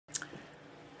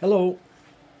Hello,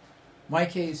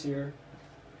 Mike Hayes here,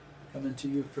 coming to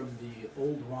you from the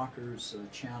Old Rockers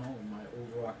channel in my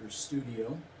Old Rockers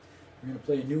studio. We're going to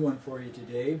play a new one for you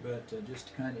today, but just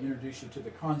to kind of introduce you to the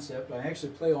concept, I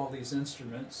actually play all these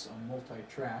instruments on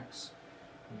multi-tracks.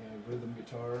 We have rhythm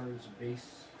guitars,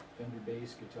 bass, Fender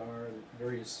bass guitar,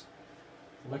 various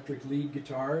electric lead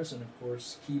guitars, and of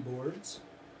course keyboards.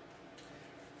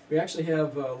 We actually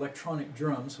have electronic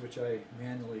drums, which I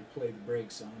manually play the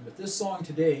breaks on. But this song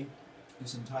today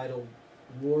is entitled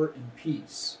War and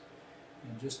Peace.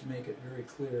 And just to make it very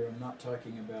clear, I'm not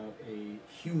talking about a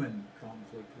human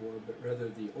conflict war, but rather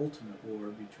the ultimate war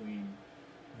between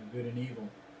good and evil.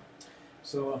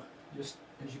 So just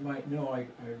as you might know, I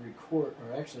record,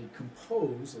 or actually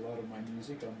compose, a lot of my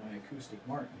music on my acoustic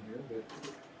Martin here, but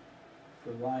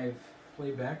for live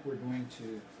playback we're going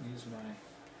to use my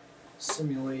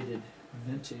simulated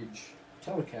vintage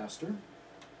Telecaster,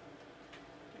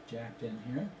 jacked in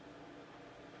here.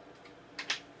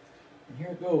 And here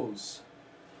it goes.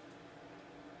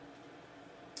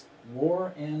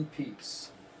 War and Peace.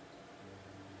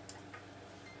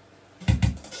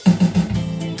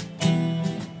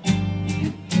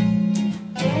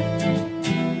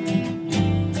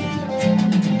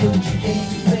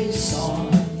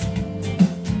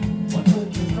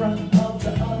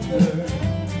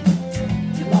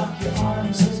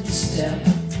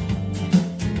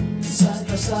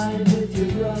 Side with your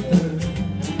brother,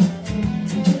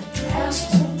 you didn't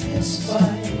ask for this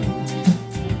fight,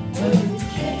 but you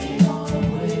came our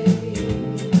way.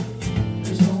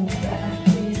 There's no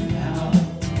backing out,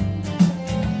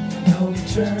 no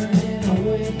turning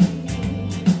away.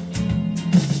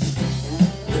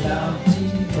 Without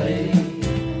delay,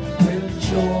 we'll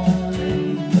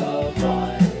join the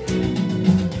fight.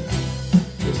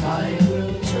 The tide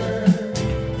will turn,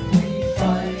 we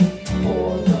fight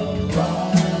for the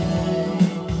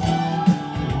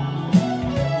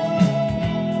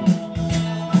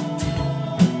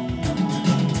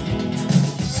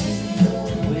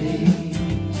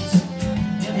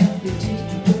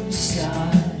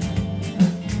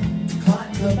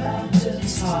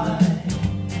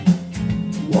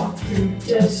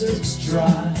deserts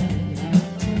dry.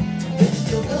 If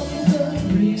you know the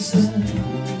reason,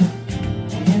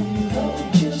 and you know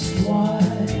just why,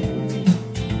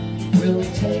 we'll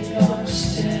take our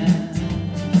stand,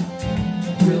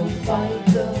 we'll fight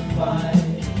the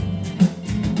fight.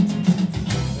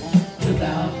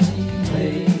 Without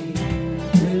delay,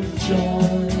 we'll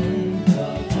join the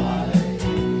fight.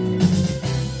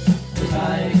 The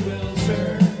tide will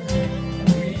turn,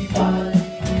 we fight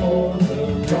for the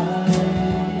right.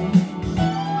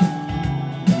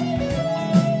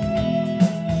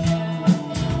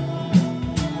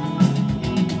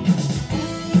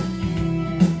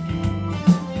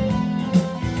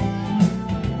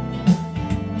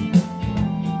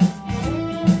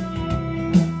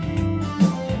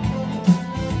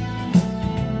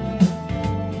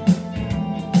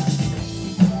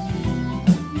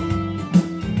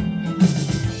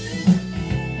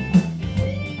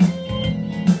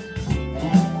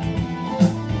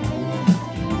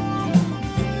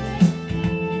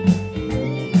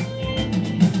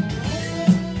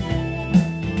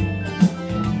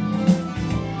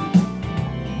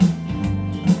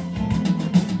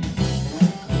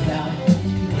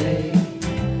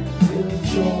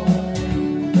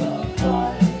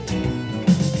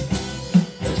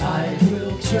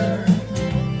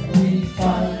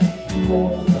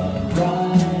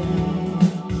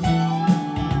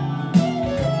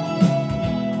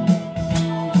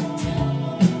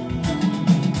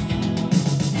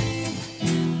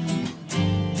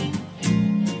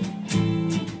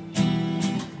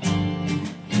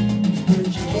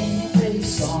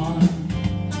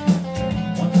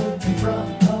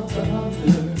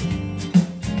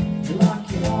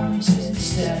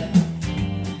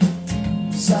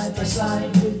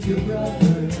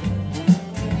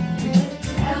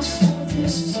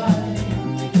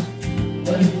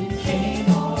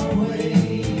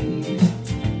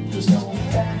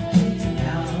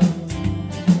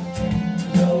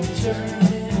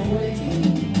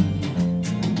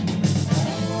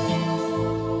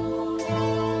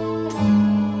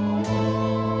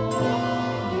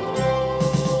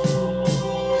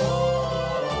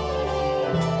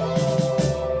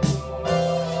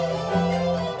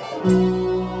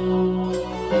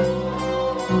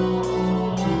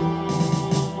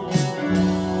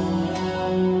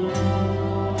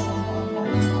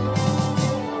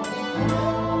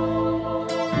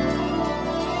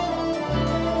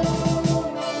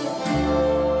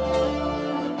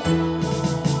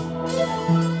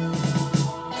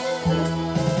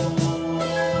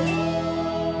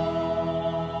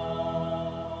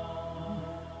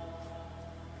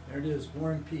 There it is,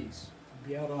 War and Peace. It'll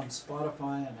be out on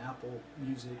Spotify and Apple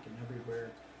Music and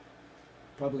everywhere,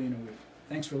 probably in a week.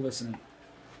 Thanks for listening.